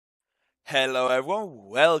Hello everyone,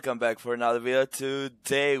 welcome back for another video.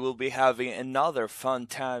 Today we'll be having another fun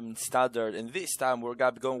time in Standard, and this time we're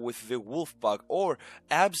gonna be going with the Wolf Pack, or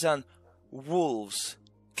Abzan Wolves,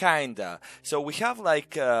 kinda. So we have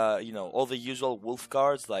like, all the usual wolf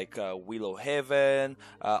cards like Willow Heaven,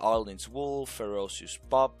 Arlen's Wolf, Ferocious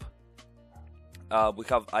Pup. We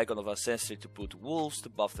have Icon of Ancestry to put wolves to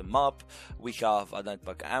buff them up. We have a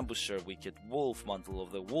Nightpack Ambusher, Wicked Wolf, Mantle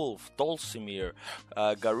of the Wolf, Dulcimir,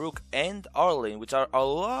 Garruk, and Arlen, which are a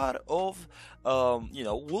lot of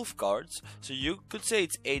wolf cards. So you could say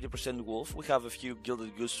it's 80% wolf. We have a few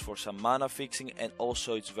Gilded Goose for some mana fixing, and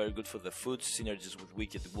also it's very good for the food synergies with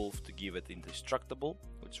Wicked Wolf to give it indestructible,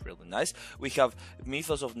 which is really nice. We have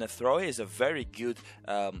Mythos of Nethroia, is a very good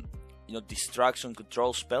distraction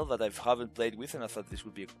control spell that I haven't played with, and I thought this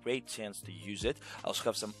would be a great chance to use it. I also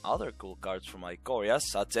have some other cool cards from Ikoria,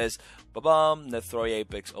 such as Nethroia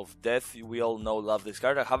Apex of Death. We all love this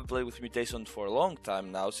card. I haven't played with Mutation for a long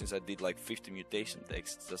time now, since I did like 50 mutation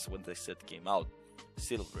decks just when the set came out.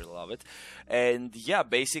 Still really love it. And yeah,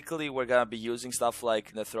 basically we're gonna be using stuff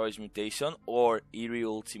like Nethroia's Mutation or Eerie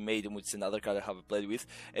Ultimatum, which is another card I haven't played with,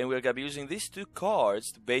 and we're gonna be using these two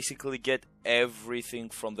cards to basically get everything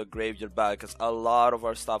from the graveyard back, because a lot of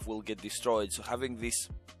our stuff will get destroyed. So having this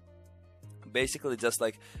basically just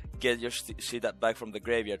like get your shit back from the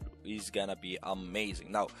graveyard is gonna be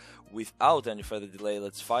amazing. Now, without any further delay,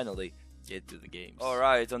 let's finally get to the games.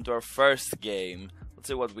 Alright, on to our first game. Let's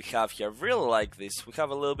see what we have here. I really like this. We have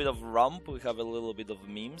a little bit of rump, we have a little bit of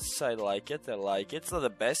memes. I like it. It's not the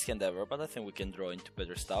best hand ever, but I think we can draw into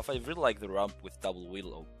better stuff. I really like the rump with double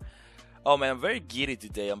willow. Oh man, I'm very giddy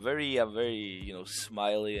today. I'm very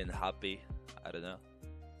smiley and happy. I don't know.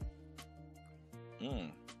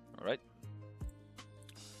 Alright.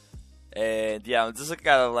 And yeah, I'm just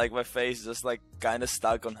kind of like, my face just like kind of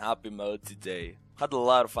stuck on happy mode today. Had a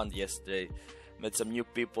lot of fun yesterday. Met some new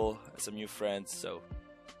people, some new friends, so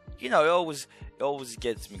it always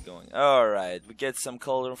gets me going. Alright, we get some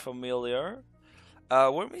color familiar.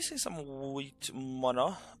 We're missing some wheat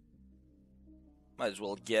mana. Might as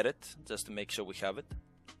well get it, just to make sure we have it.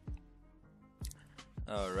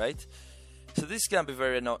 Alright. So this is gonna be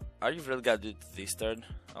very annoying. Are you really gonna do it this turn?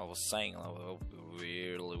 I was saying, oh,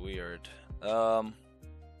 really weird.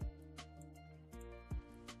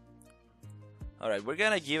 Alright, we're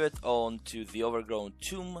gonna give it on to the Overgrown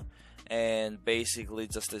Tomb, and basically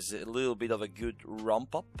just as a little bit of a good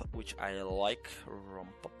rump up, which I like,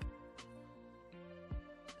 rump up.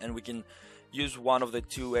 And we can use one of the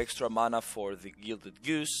 2 extra mana for the Gilded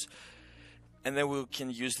Goose, and then we can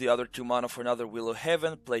use the other 2 mana for another Willow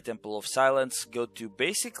Heaven, play Temple of Silence, go to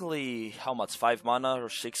basically, how much, 5 mana or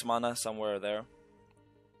 6 mana, somewhere there.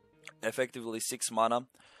 Effectively 6 mana.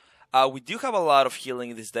 We do have a lot of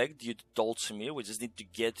healing in this deck due to Dulcimir. We just need to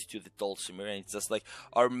get to the Dulcimir, and it's just like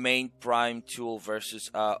our main prime tool versus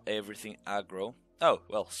everything aggro. Oh,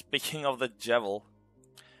 well, speaking of the Jevil.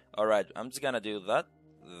 Alright, I'm just gonna do that.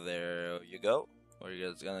 There you go. We're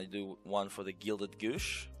just gonna do one for the Gilded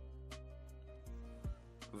Goose.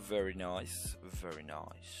 Very nice, very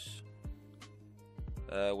nice.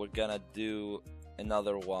 We're gonna do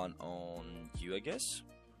another one on you, I guess.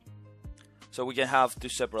 So we can have 2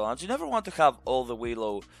 separate lands. You never want to have all the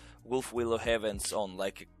Wolf Willow Heavens on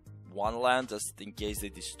like one land, just in case they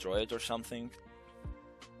destroy it or something.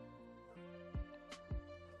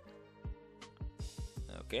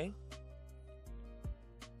 Okay.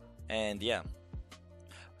 And yeah.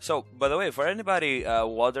 So, by the way, for anybody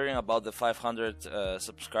wondering about the 500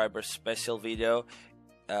 subscribers special video,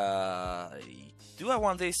 do I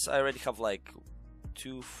want this? I already have like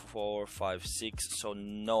 2, 4, 5, 6, so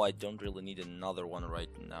no, I don't really need another one right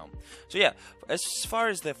now. So yeah, as far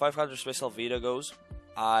as the 500 special video goes,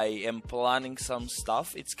 I am planning some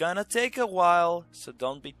stuff. It's gonna take a while, so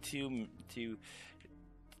don't be too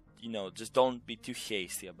just don't be too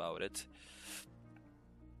hasty about it.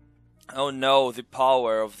 Oh no, the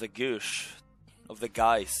power of the Gush, of the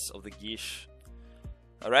Geist, of the Gish.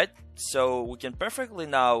 Alright, so we can perfectly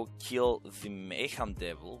now kill the Mayhem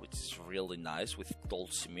Devil, which is really nice, with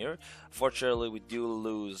Dulcimir. Fortunately, we do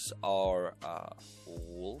lose our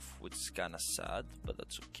Wolf, which is kinda sad, but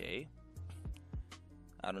that's okay.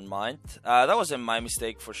 I don't mind. That was my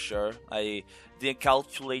mistake for sure. I didn't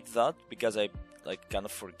calculate that, because I kind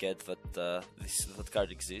of forget that that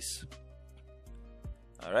card exists.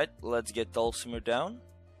 Alright, let's get Dulcimir down.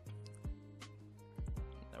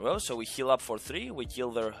 Well, so we heal up for 3, we kill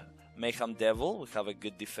their Mayhem Devil, we have a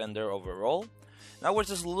good defender overall. Now we're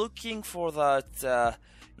just looking for that,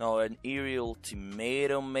 an Eerie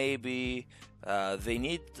Ultimatum maybe. They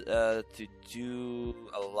need to do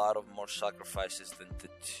a lot of more sacrifices than the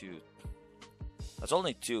 2. That's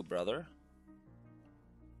only 2, brother.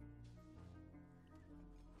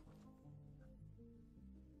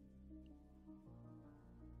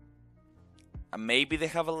 Maybe they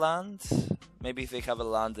have a land? Maybe if they have a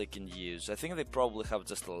land they can use. I think they probably have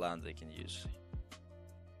just a land they can use.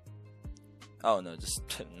 Oh no, just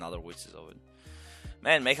another Witch's Oven.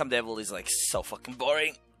 Man, Mayhem Devil is like so fucking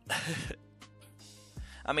boring.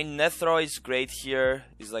 I mean, Nethro is great here.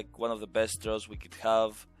 He's like one of the best draws we could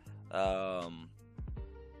have.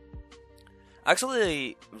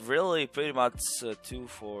 Actually, really, pretty much 2,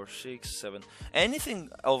 4, 6, 7.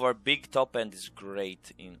 Anything over big top end is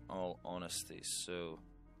great, in all honesty. So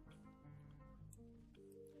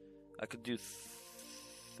I could do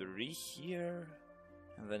 3 here,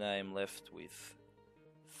 and then I am left with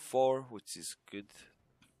 4, which is good.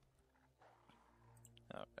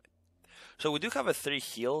 Alright. So we do have a 3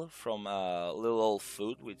 heal from Little Old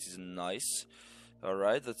Food, which is nice.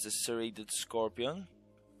 Alright, that's a serrated Scorpion.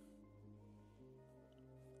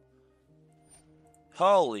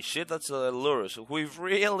 Holy shit, that's a Lurus. We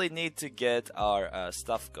really need to get our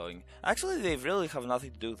stuff going. Actually, they really have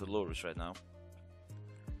nothing to do with the Lurus right now.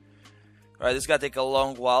 Alright, this is gonna take a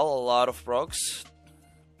long while, a lot of procs.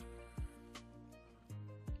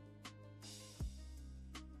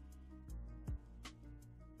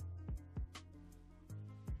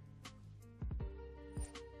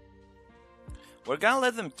 We're gonna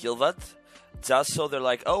let them kill that, just so they're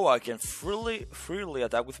like, oh, I can freely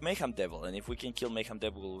attack with Mayhem Devil, and if we can kill Mayhem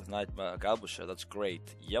Devil with Nightmare Galbusher, that's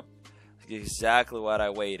great. Yep, exactly what I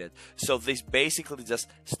waited. So this basically just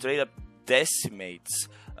straight up decimates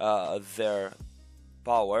their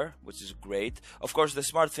power, which is great. Of course, the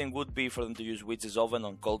smart thing would be for them to use Witch's Oven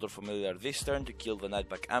on Cold or Familiar this turn to kill the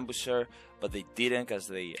Nightback Ambusher, but they didn't, because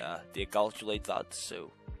they calculate that,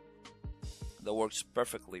 so that works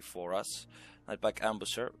perfectly for us. Nightback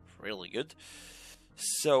Ambusher, really good.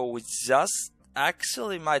 So we just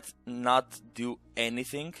actually might not do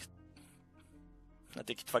anything. I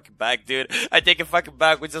take it fucking back, dude. I take it fucking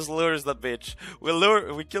back. We just lures the bitch.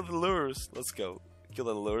 We kill the lures. Let's go. Kill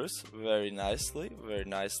the lures. Very nicely. Very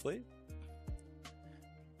nicely.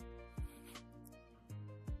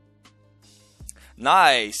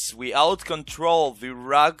 Nice. We out-control the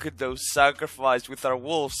rakdos sacrifice with our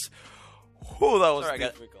wolves. Oh, that was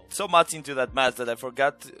difficult. So much into that match that I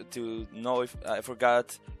forgot to know if I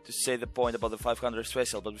forgot to say the point about the 500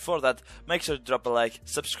 special. But before that, make sure to drop a like,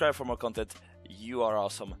 subscribe for more content. You are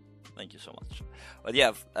awesome. Thank you so much. But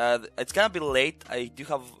yeah, it's gonna be late. I do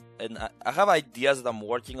have I have ideas that I'm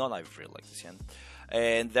working on. I really like this hand,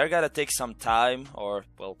 and they're gonna take some time, or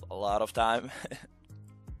well, a lot of time.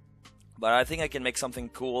 But I think I can make something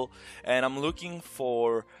cool, and I'm looking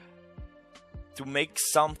to make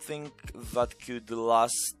something that could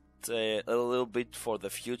last a little bit for the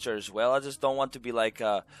future as well. I just don't want to be like,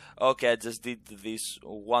 okay, I just did this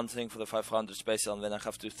one thing for the 500 special and then I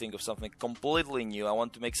have to think of something completely new. I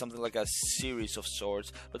want to make something like a series of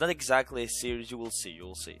sorts, but not exactly a series. You will see.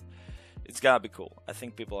 It's gonna be cool. I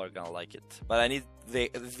think people are gonna like it. But I need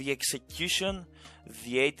the execution,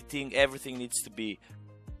 the editing, everything needs to be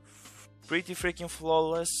pretty freaking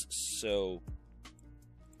flawless. So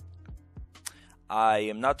I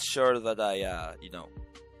am not sure that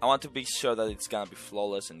I want to be sure that it's gonna be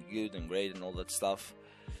flawless and good and great and all that stuff.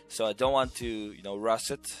 So I don't want to, rush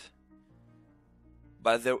it.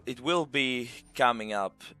 But it will be coming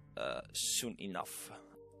up soon enough,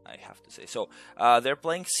 I have to say. So they're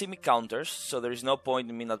playing semi-counters, so there is no point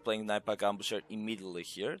in me not playing Nightpack Ambusher immediately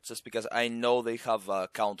here, just because I know they have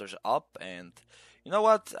counters up, and you know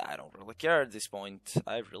what? I don't really care at this point.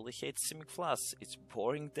 I really hate Simic Flash. It's a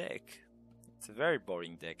boring deck. It's a very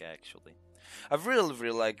boring deck, actually. I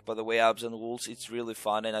really like, by the way, Abzan Wolves. It's really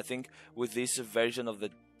fun, and I think with this version of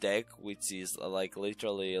the deck, which is like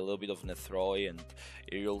literally a little bit of Nethroi and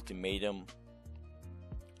ultimatum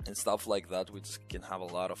and stuff like that, we just can have a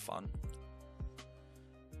lot of fun.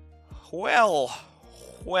 Well.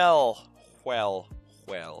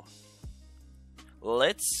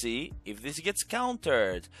 Let's see if this gets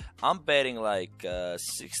countered. I'm betting like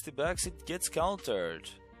 60 bucks it gets countered.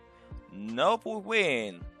 Nope, we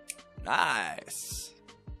win. Nice.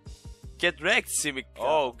 Get wrecked, Simic.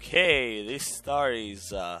 Okay, this star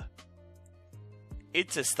is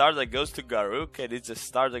it's a star that goes to Garruk, and it's a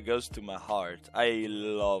star that goes to my heart. I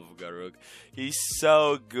love Garruk. He's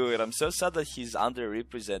so good. I'm so sad that he's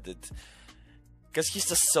underrepresented, because he's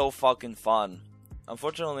just so fucking fun.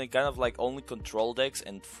 Unfortunately, kind of like only control decks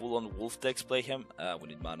and full-on wolf decks play him. We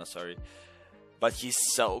need mana, sorry. But he's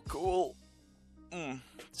so cool.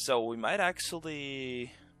 So we might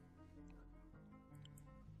actually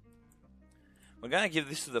We're gonna give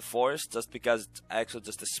this to the forest just because it's actually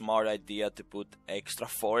just a smart idea to put extra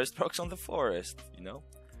forest procs on the forest, you know?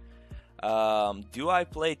 Do I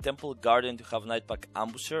play Temple Guardian to have Nightpack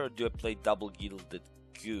Ambusher, or do I play Double Gilded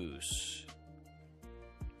Goose?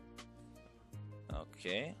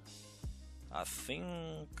 Okay. I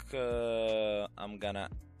think I'm gonna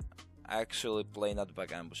actually play Nightpack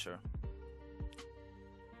Ambusher.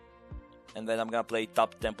 And then I'm gonna play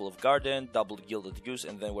top Temple of Guardian, double Gilded Goose,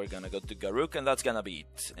 and then we're gonna go to Garruk, and that's gonna be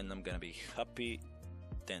it. And I'm gonna be happy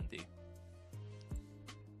dandy.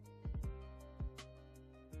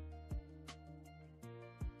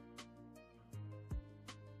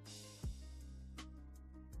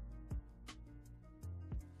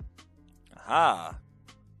 Aha!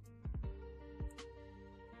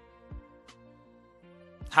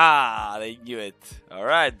 Ha! They knew it.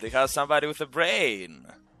 Alright, they have somebody with a brain.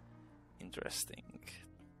 Interesting.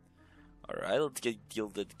 Alright, let's get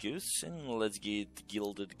Gilded Goose, and let's get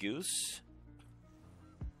Gilded Goose.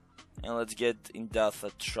 And let's get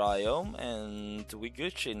Indatha Triome, and we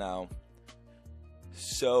Gucci now.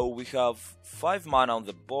 So we have 5 mana on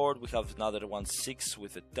the board, we have another 1/6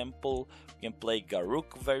 with a Temple. We can play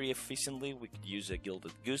Garruk very efficiently, we could use a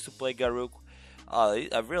Gilded Goose to play Garruk. I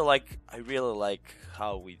really like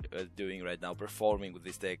how we are doing right now, performing with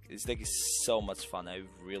this deck. This deck is so much fun, I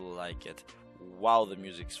really like it. Wow, the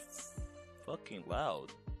music's fucking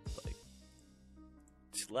loud. Like,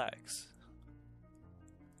 it slags.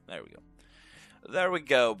 There we go. There we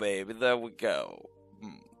go, baby, there we go.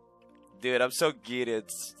 Dude, I'm so good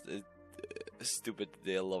at stupid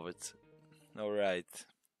today, I love it. Alright.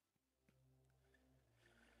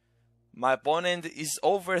 My opponent is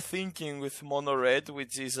overthinking with mono red,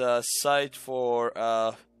 which is a site for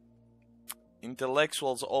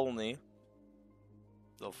intellectuals only.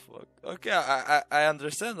 The fuck? Okay, I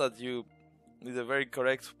understand that you did a very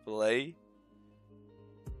correct play.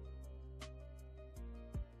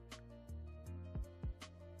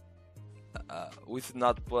 With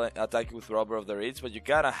not attacking with Robber of the Reeds, but you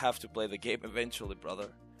gotta have to play the game eventually,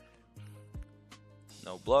 brother.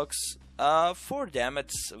 No blocks. 4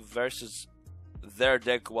 damage versus their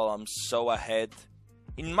deck while I'm so ahead.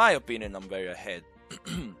 In my opinion, I'm very ahead.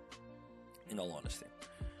 In all honesty.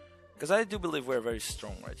 Because I do believe we're very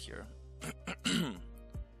strong right here.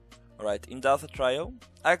 Alright, Indatha Triome.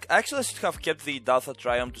 Actually, I should have kept the Indatha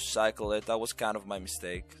Triome to cycle it. That was kind of my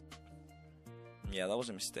mistake. Yeah, that was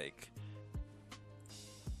a mistake.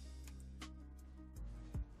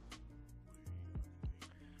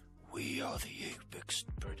 We are the apex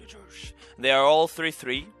predators. They are all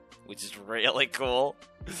 3/3, which is really cool.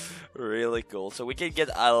 Really cool. So we can get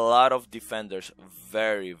a lot of defenders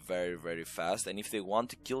very, very, very fast. And if they want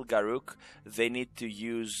to kill Garruk, they need to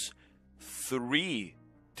use 3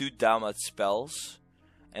 2-damage spells.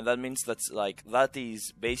 And that means that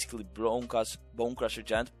is basically Bone Crusher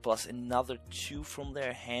Giant plus another 2 from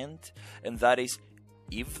their hand. And that is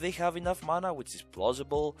if they have enough mana, which is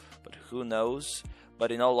plausible, but who knows.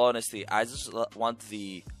 But in all honesty, I just want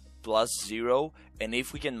the +0, and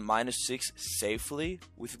if we can -6 safely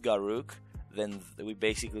with Garruk, then we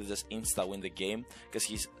basically just insta-win the game, because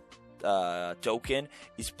his token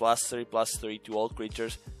is +3/+3 to all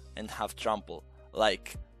creatures and have trample.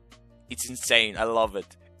 Like, it's insane, I love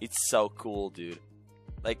it. It's so cool, dude.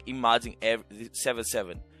 Like, imagine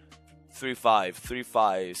 7/7, 3/5,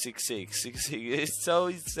 3/5, 6/6, 6/6. It's so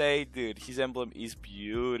insane, dude. His emblem is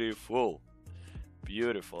beautiful.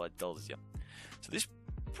 Beautiful, I told you. So this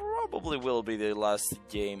probably will be the last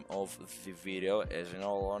game of the video, as in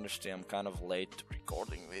all honesty I'm kind of late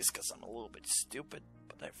recording this because I'm a little bit stupid,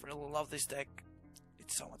 but I really love this deck.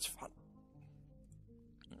 It's so much fun.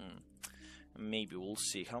 Maybe we'll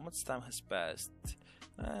see how much time has passed.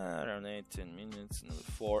 Around 8-10 minutes, another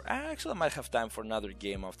 4. Actually, I might have time for another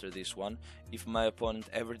game after this one if my opponent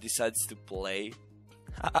ever decides to play.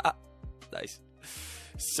 Nice.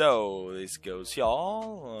 So this goes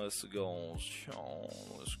y'all. Let's go.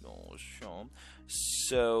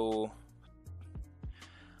 So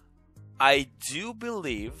I do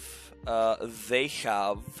believe they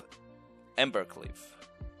have Embercleave,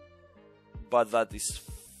 but that is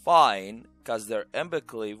fine because their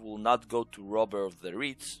Embercleave will not go to Robber of the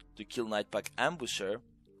Reeds to kill Nightpack Ambusher,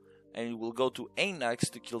 and it will go to Anax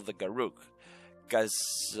to kill the Garruk. Because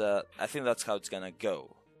I think that's how it's gonna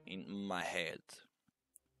go in my head.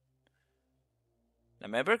 Now,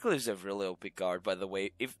 Embercleave is a really OP card, by the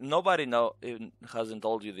way. If nobody hasn't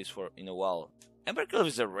told you this in a while, Embercleave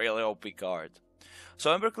is a really OP card. So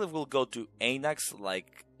Embercleave will go to Anax,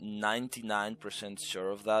 like 99% sure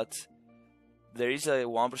of that. There is a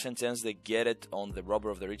 1% chance they get it on the Robber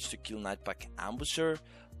of the Reach to kill Nightpack Ambusher,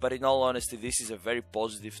 but in all honesty, this is a very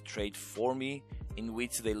positive trade for me, in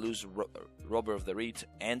which they lose Robber of the Reed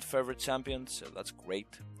and Favorite Champion, so that's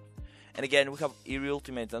great. And again, we have Eerie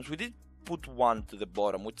Ultimatums. We did put one to the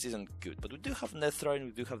bottom, which isn't good, but we do have Nethroi and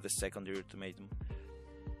we do have the second Eerie Ultimatum.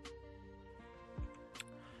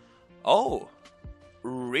 Oh,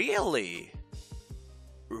 really?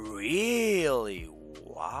 Really?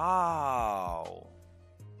 Wow.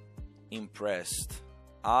 Impressed.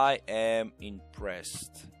 I am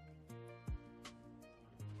impressed.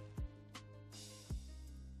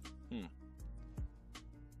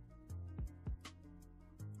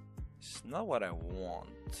 It's not what I want.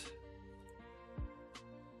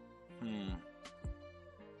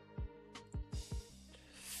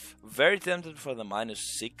 Very tempted for the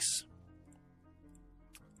 -6,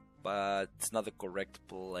 but it's not the correct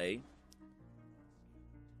play.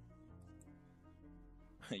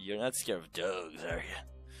 You're not scared of dogs, are you?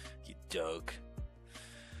 You dog.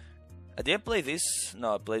 Did I play this?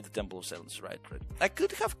 No, I played the Temple of Silence, right. I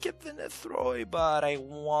could have kept the Nethroi, but I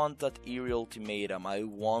want that Eerie Ultimatum. I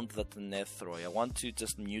want that Nethroi. I want to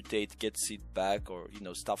just mutate, get seed back, or, you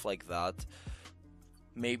know, stuff like that.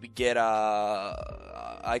 Maybe get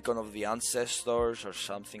a Icon of the Ancestors or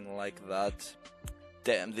something like that.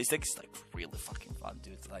 Damn, this deck is like really fucking fun,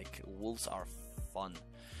 dude. Like, wolves are fun.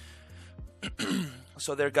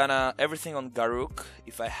 So they're gonna everything on Garruk.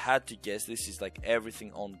 If I had to guess, this is like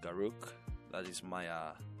everything on Garruk. That is my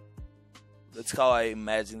that's how I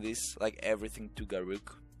imagine this, like everything to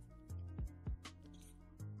Garruk,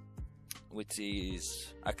 which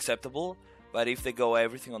is acceptable. But if they go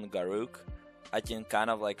everything on Garruk, I can kind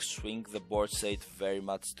of like swing the board state very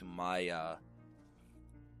much to my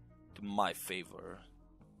favor.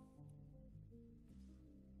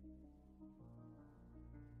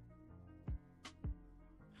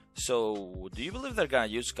 So, do you believe they're gonna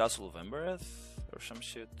use Castle of Embereth or some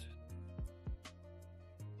shit?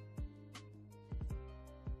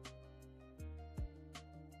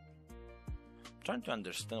 I'm trying to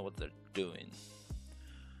understand what they're doing.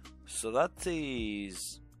 So that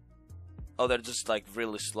is... Oh, they're just like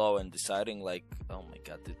really slow and deciding like, oh my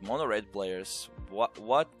god, the mono red players,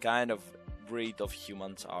 what kind of breed of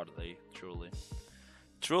humans are they, truly?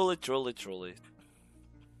 Truly.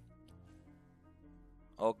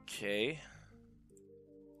 Okay,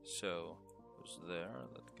 so goes there,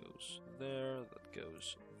 that goes there, that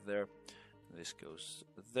goes there, this goes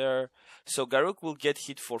there. So Garruk will get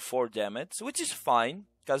hit for 4 damage, which is fine,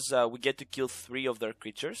 because we get to kill 3 of their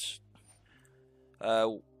creatures,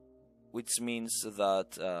 which means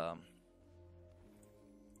that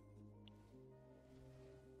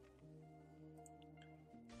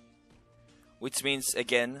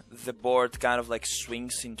again, the board kind of like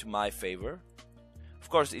swings into my favor. Of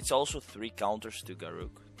course, it's also 3 counters to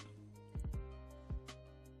Garruk.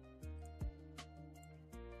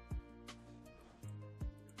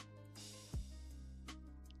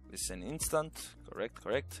 This is an instant.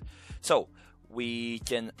 Correct. So, we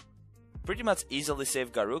can pretty much easily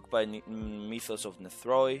save Garruk by Mythos of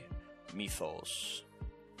Nethroi. Mythos.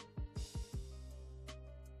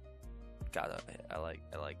 God, I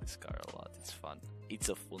like this card a lot. It's fun. It's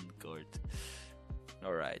a fun card.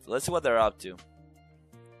 Alright, let's see what they're up to.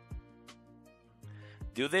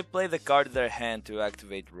 Do they play the card in their hand to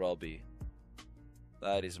activate Robbie?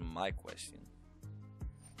 That is my question.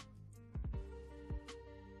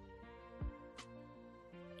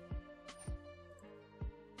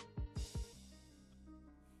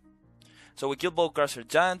 So we kill Bowcrusher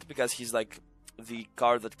Giant because he's like the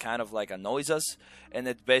card that kind of like annoys us, and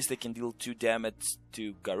at best they can deal 2 damage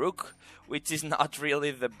to Garruk, which is not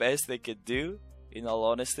really the best they could do, in all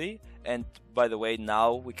honesty. And by the way,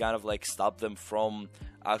 now we kind of like stop them from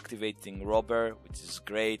activating Robber, which is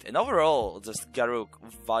great. And overall, just Garruk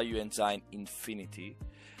value engine infinity.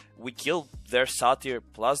 We kill their Satyr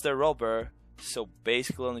plus their Robber, so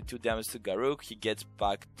basically only 2 damage to Garruk. He gets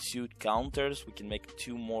back 2 counters. We can make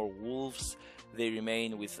 2 more wolves. They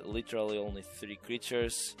remain with literally only 3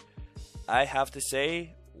 creatures. I have to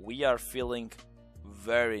say, we are feeling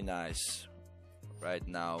very nice right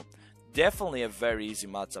now. Definitely a very easy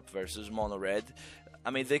matchup versus Mono Red.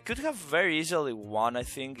 I mean, they could have very easily won, I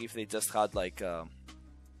think, if they just had like,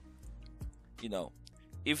 you know,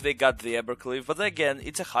 if they got the Evercleave. But again,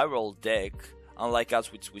 it's a high roll deck, unlike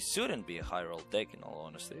us, which we shouldn't be a high roll deck in all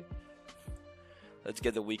honesty. Let's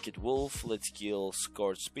get the Wicked Wolf. Let's kill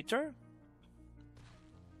Scorched Spitter.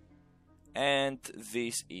 And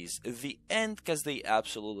this is the end, because they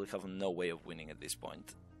absolutely have no way of winning at this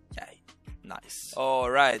point. Yeah, Nice.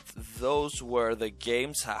 Alright, those were the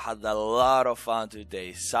games. I had a lot of fun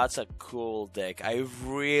today. Such a cool deck. I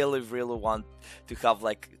really want to have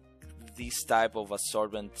like this type of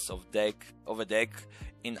assortments of a deck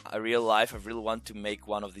in a real life. I really want to make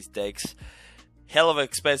one of these decks. Hell of an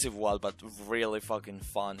expensive one, but really fucking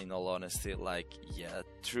fun in all honesty. Like, yeah,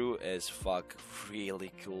 true as fuck.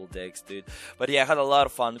 Really cool decks, dude. But yeah, I had a lot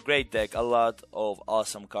of fun. Great deck. A lot of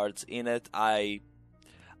awesome cards in it. I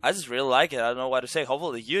just really like it. I don't know what to say.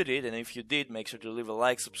 Hopefully you did, and if you did, make sure to leave a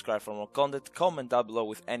like, subscribe for more content, comment down below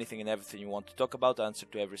with anything and everything you want to talk about. I answer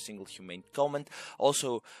to every single humane comment.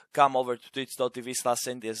 Also, come over to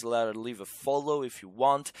twitch.tv/SentiensLair, leave a follow if you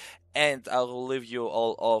want, and I will leave you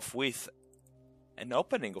all off with an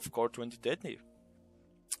opening of Core 2020.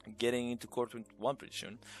 Getting into Core 21 pretty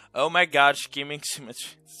soon. Oh my god, scheming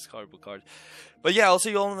symmetry. It's a horrible card. But yeah, I'll see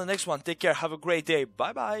you all in the next one. Take care. Have a great day.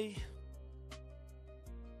 Bye bye.